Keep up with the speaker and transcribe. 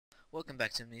Welcome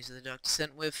back to Amnesia, the Dark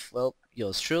Descent with, well,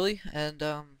 yours truly, and,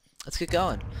 let's get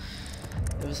going.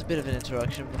 There was a bit of an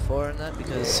interruption before in that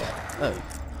because... Oh.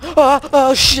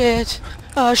 Oh shit!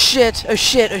 Oh shit! Oh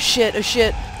shit! Oh shit! Oh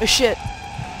shit! Oh shit!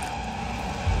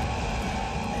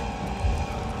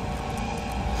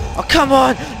 Oh come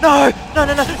on! No! No!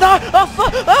 No! No! No! Oh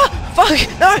fuck! Oh fuck!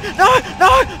 No! No!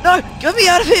 No! No! Get me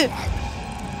out of here!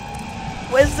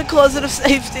 Where's the closet of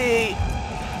safety?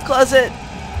 Closet!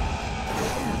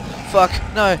 Fuck!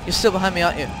 No! You're still behind me,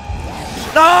 aren't you?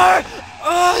 No!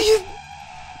 Oh, you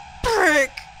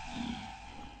prick!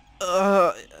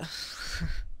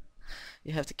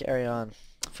 You have to carry on.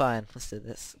 Fine, let's do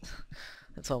this.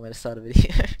 That's one way to start a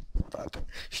video. Fuck.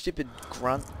 Stupid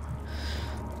grunt.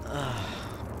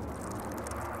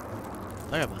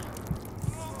 Where am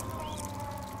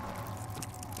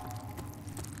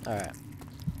I? Alright.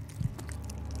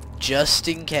 Just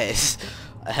in case,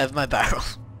 I have my barrel.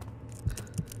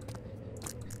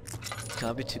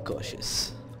 Can't be too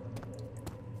cautious.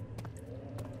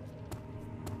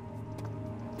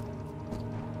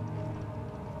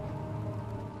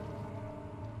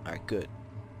 Alright, good.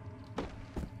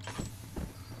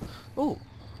 Oh,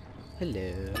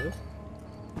 hello.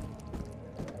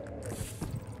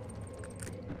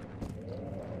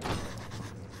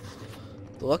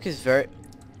 The lock is very...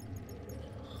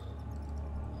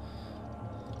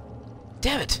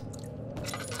 Damn it!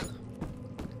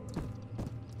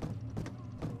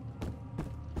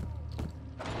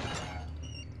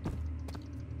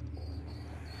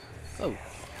 Oh.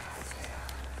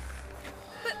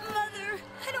 But Mother,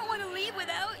 I don't want to leave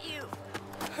without you.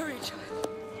 Hurry, child.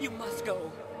 You must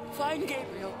go. Find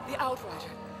Gabriel, the Outrider,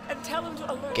 and tell him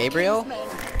to alert Gabriel? King's men.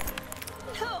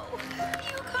 No,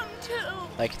 you come too.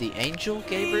 Like the angel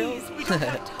Gabriel? Please, we don't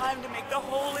have time to make the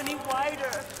hole any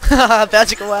wider.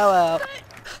 Magical wow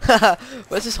wow.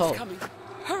 Where's this hole? It's coming.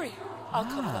 Hurry. I'll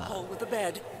cover the hole with the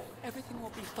bed. Everything will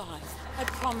be fine. I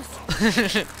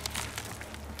promise you.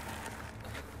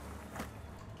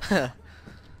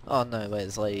 Oh no, wait,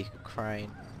 there's a lady crying.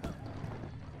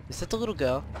 Is that the little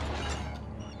girl?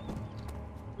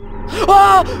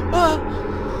 Ah! Ah!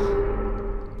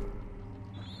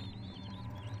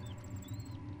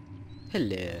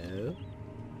 Hello?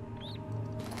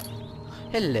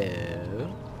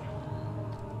 Hello?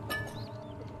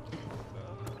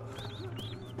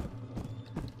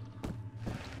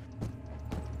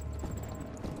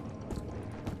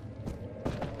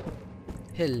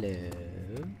 Hello?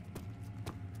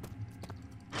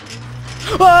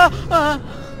 Ah! Ah!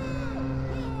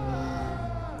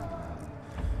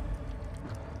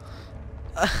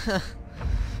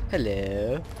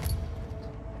 Hello?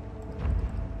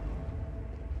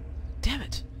 Damn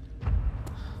it!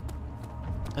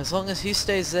 As long as he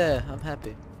stays there, I'm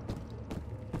happy.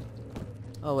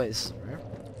 Oh wait, this is rare.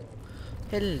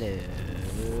 Hello?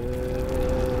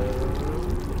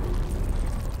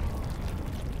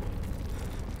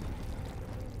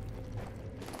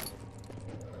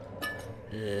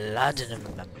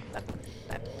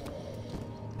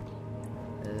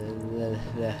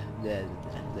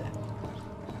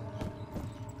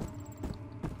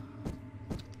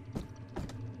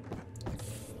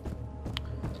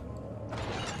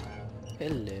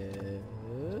 Hello.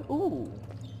 Ooh.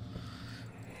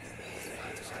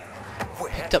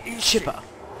 Picked up Chipper.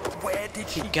 Where did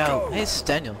she Go. Hey, this is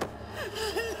Daniel.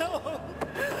 No.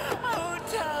 I won't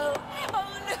tell.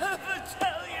 I'll never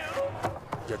tell you.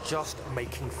 You're just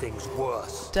making things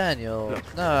worse. Daniel,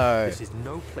 Look, no. This is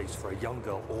no place for a young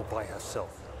girl all by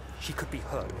herself. She could be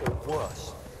hurt or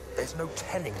worse. There's no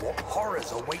telling what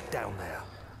horrors await down there.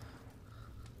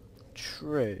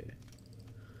 True.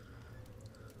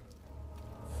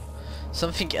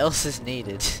 Something else is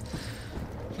needed.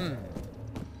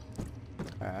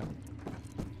 Alright.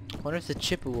 Wonder if the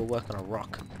chipper will work on a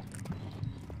rock.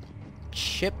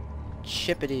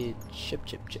 Chippity, chip.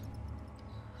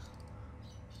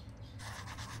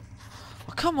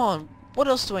 Oh, come on! What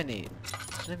else do I need?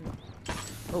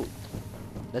 Oh,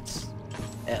 that's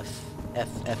F.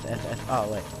 Oh,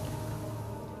 wait.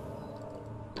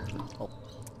 Oh,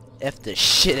 F the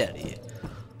shit out of you.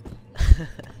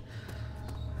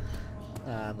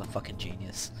 I'm a fucking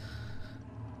genius.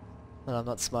 And I'm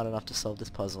not smart enough to solve this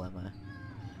puzzle, am I?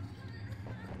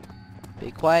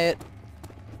 Be quiet.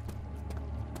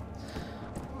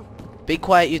 Be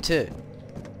quiet, you too.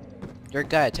 You're a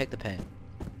guy, take the pain.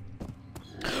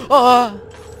 Oh!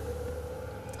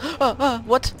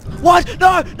 What? What?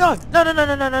 No! No! No! No! No!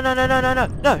 No! No! No! No! No! No! No!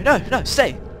 No! No! No!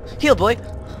 Stay! Heal, boy!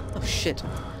 Oh shit.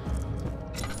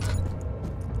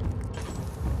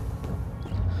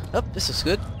 Oh, this is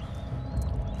good.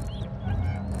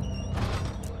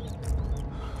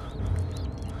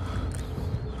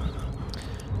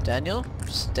 Daniel,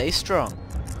 stay strong.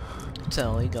 It's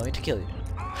only going to kill you.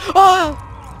 Oh!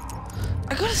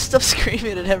 I gotta stop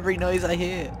screaming at every noise I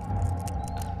hear.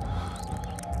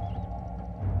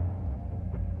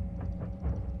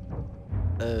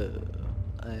 Oh,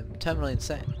 I'm terminally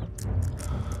insane.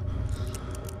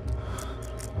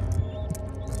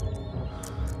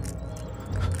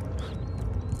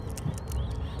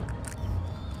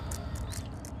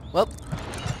 Well.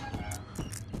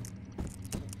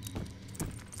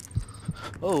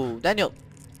 Oh, Daniel.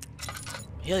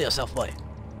 Heal yourself, boy.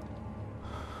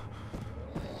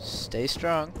 Stay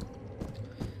strong.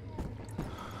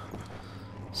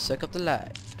 Suck up the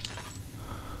light.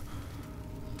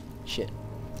 Shit.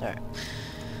 Alright.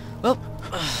 Well,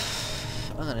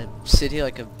 I'm gonna sit here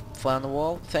like a fly on the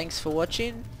wall. Thanks for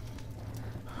watching.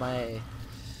 My...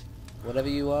 whatever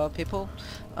you are, people.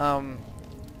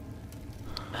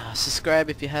 Subscribe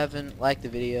if you haven't. Like the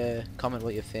video. Comment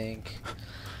what you think.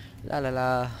 La la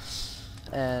la.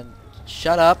 And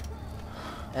shut up.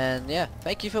 And yeah,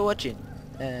 thank you for watching.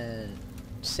 And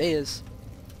see yous.